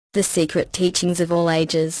The Secret Teachings of All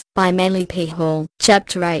Ages, by Manly P. Hall.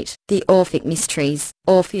 Chapter 8. The Orphic Mysteries.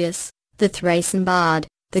 Orpheus, the Thracian bard,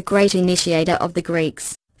 the great initiator of the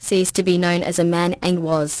Greeks, ceased to be known as a man and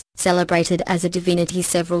was celebrated as a divinity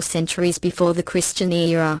several centuries before the Christian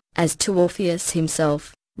era. As to Orpheus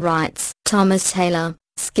himself, writes Thomas Taylor,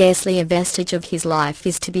 scarcely a vestige of his life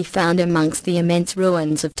is to be found amongst the immense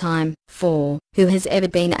ruins of time. For who has ever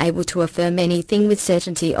been able to affirm anything with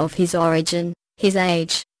certainty of his origin, his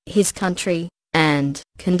age, his country, and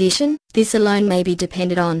condition? This alone may be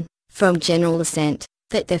depended on, from general assent,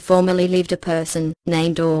 that there formerly lived a person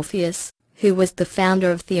named Orpheus, who was the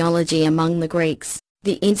founder of theology among the Greeks,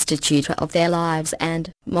 the institutor of their lives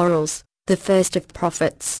and morals, the first of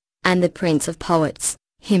prophets, and the prince of poets,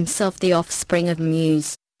 himself the offspring of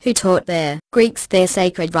Muse, who taught their Greeks their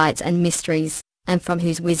sacred rites and mysteries, and from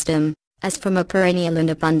whose wisdom, as from a perennial and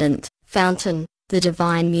abundant fountain, the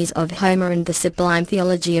divine muse of Homer and the sublime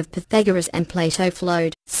theology of Pythagoras and Plato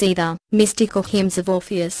flowed. See the mystical hymns of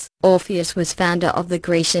Orpheus. Orpheus was founder of the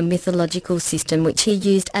Grecian mythological system which he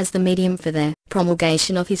used as the medium for the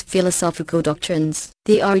promulgation of his philosophical doctrines.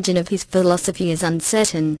 The origin of his philosophy is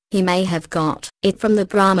uncertain. He may have got it from the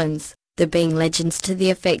Brahmins, there being legends to the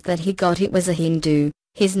effect that he got it was a Hindu,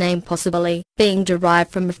 his name possibly being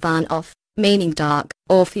derived from Afan off, meaning dark.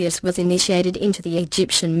 Orpheus was initiated into the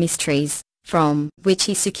Egyptian mysteries, from which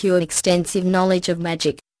he secured extensive knowledge of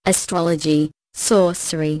magic, astrology,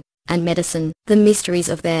 sorcery, and medicine. The mysteries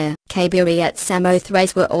of their Cabiri at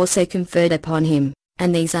Samothrace were also conferred upon him,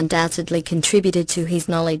 and these undoubtedly contributed to his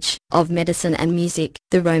knowledge of medicine and music.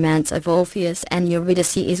 The romance of Orpheus and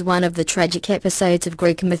Eurydice is one of the tragic episodes of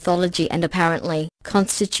Greek mythology and apparently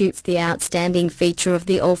constitutes the outstanding feature of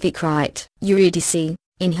the Orphic rite. Eurydice,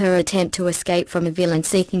 in her attempt to escape from a villain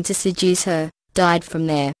seeking to seduce her, died from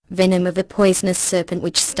their venom of a poisonous serpent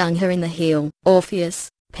which stung her in the heel. Orpheus,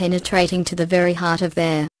 penetrating to the very heart of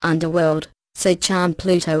their underworld, so charmed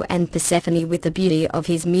Pluto and Persephone with the beauty of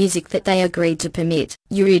his music that they agreed to permit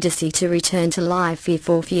Eurydice to return to life if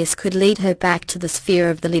Orpheus could lead her back to the sphere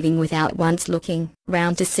of the living without once looking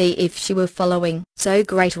round to see if she were following. So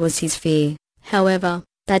great was his fear, however,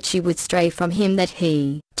 that she would stray from him that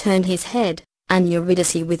he turned his head, and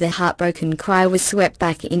Eurydice with a heartbroken cry was swept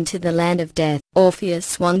back into the land of death.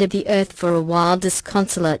 Orpheus wandered the earth for a while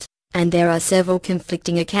disconsolate, and there are several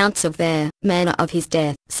conflicting accounts of the manner of his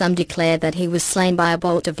death. Some declare that he was slain by a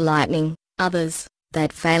bolt of lightning, others,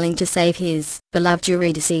 that failing to save his beloved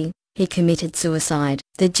Eurydice, he committed suicide.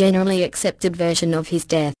 The generally accepted version of his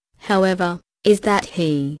death, however, is that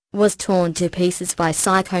he was torn to pieces by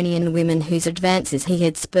Ciconian women whose advances he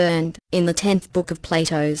had spurned. In the 10th book of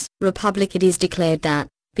Plato's Republic it is declared that,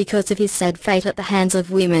 because of his sad fate at the hands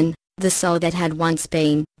of women, the soul that had once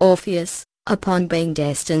been Orpheus, upon being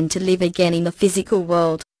destined to live again in the physical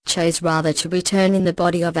world, chose rather to return in the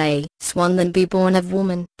body of a swan than be born of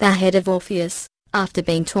woman. The head of Orpheus, after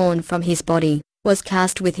being torn from his body, was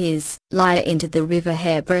cast with his lyre into the river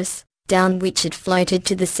Hebrus, down which it floated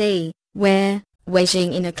to the sea, where,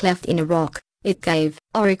 wedging in a cleft in a rock, it gave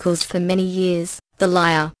oracles for many years. The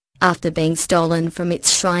lyre, after being stolen from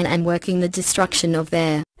its shrine and working the destruction of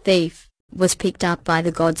their thief, was picked up by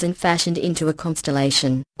the gods and fashioned into a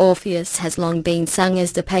constellation. Orpheus has long been sung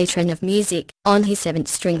as the patron of music. On his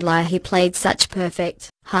 7th-stringed lyre he played such perfect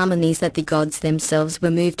harmonies that the gods themselves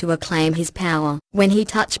were moved to acclaim his power. When he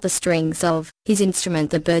touched the strings of his instrument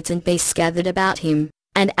the birds and beasts gathered about him,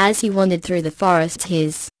 and as he wandered through the forests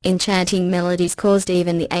his enchanting melodies caused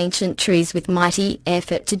even the ancient trees with mighty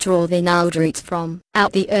effort to draw their gnarled roots from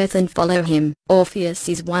out the earth and follow him. Orpheus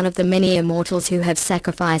is one of the many immortals who have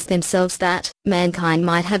sacrificed themselves that mankind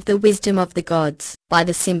might have the wisdom of the gods. By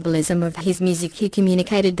the symbolism of his music he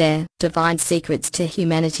communicated their divine secrets to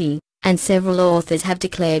humanity, and several authors have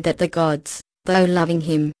declared that the gods, though loving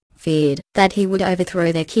him, feared that he would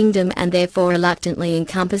overthrow their kingdom and therefore reluctantly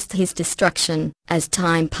encompassed his destruction. As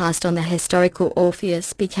time passed on the historical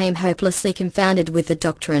Orpheus became hopelessly confounded with the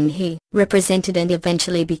doctrine he represented and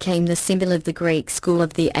eventually became the symbol of the Greek school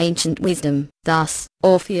of the ancient wisdom. Thus,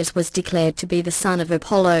 Orpheus was declared to be the son of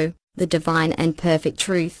Apollo, the divine and perfect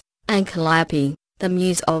truth, and Calliope, the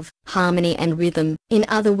muse of harmony and rhythm. In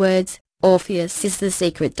other words, Orpheus is the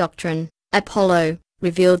secret doctrine, Apollo,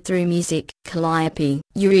 revealed through music. Calliope.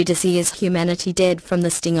 Eurydice is humanity dead from the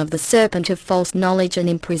sting of the serpent of false knowledge and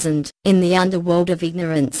imprisoned in the underworld of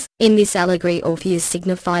ignorance. In this allegory Orpheus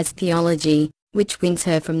signifies theology, which wins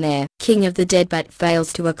her from there, king of the dead, but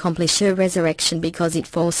fails to accomplish her resurrection because it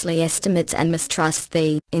falsely estimates and mistrusts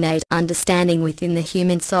the innate understanding within the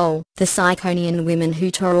human soul. The Ciconian women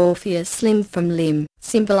who tore Orpheus limb from limb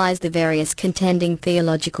symbolize the various contending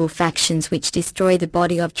theological factions which destroy the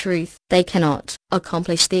body of truth. They cannot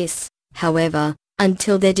accomplish this, however,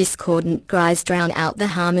 until their discordant cries drown out the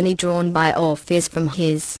harmony drawn by Orpheus from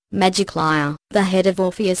his magic lyre. The head of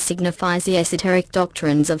Orpheus signifies the esoteric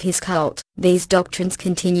doctrines of his cult. These doctrines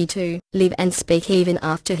continue to live and speak even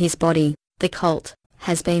after his body, the cult,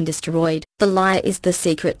 has been destroyed. The lyre is the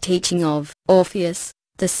secret teaching of Orpheus.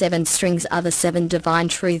 The 7 strings are the 7 divine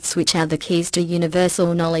truths which are the keys to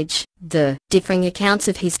universal knowledge. The differing accounts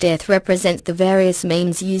of his death represent the various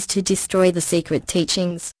means used to destroy the secret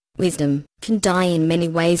teachings. Wisdom can die in many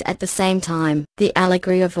ways at the same time. The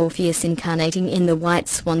allegory of Orpheus incarnating in the white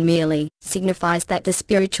swan merely signifies that the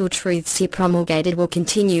spiritual truths he promulgated will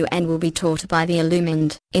continue and will be taught by the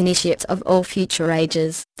illumined initiates of all future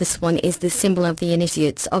ages. The swan is the symbol of the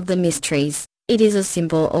initiates of the mysteries. It is a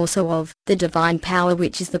symbol also of the divine power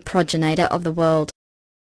which is the progenitor of the world.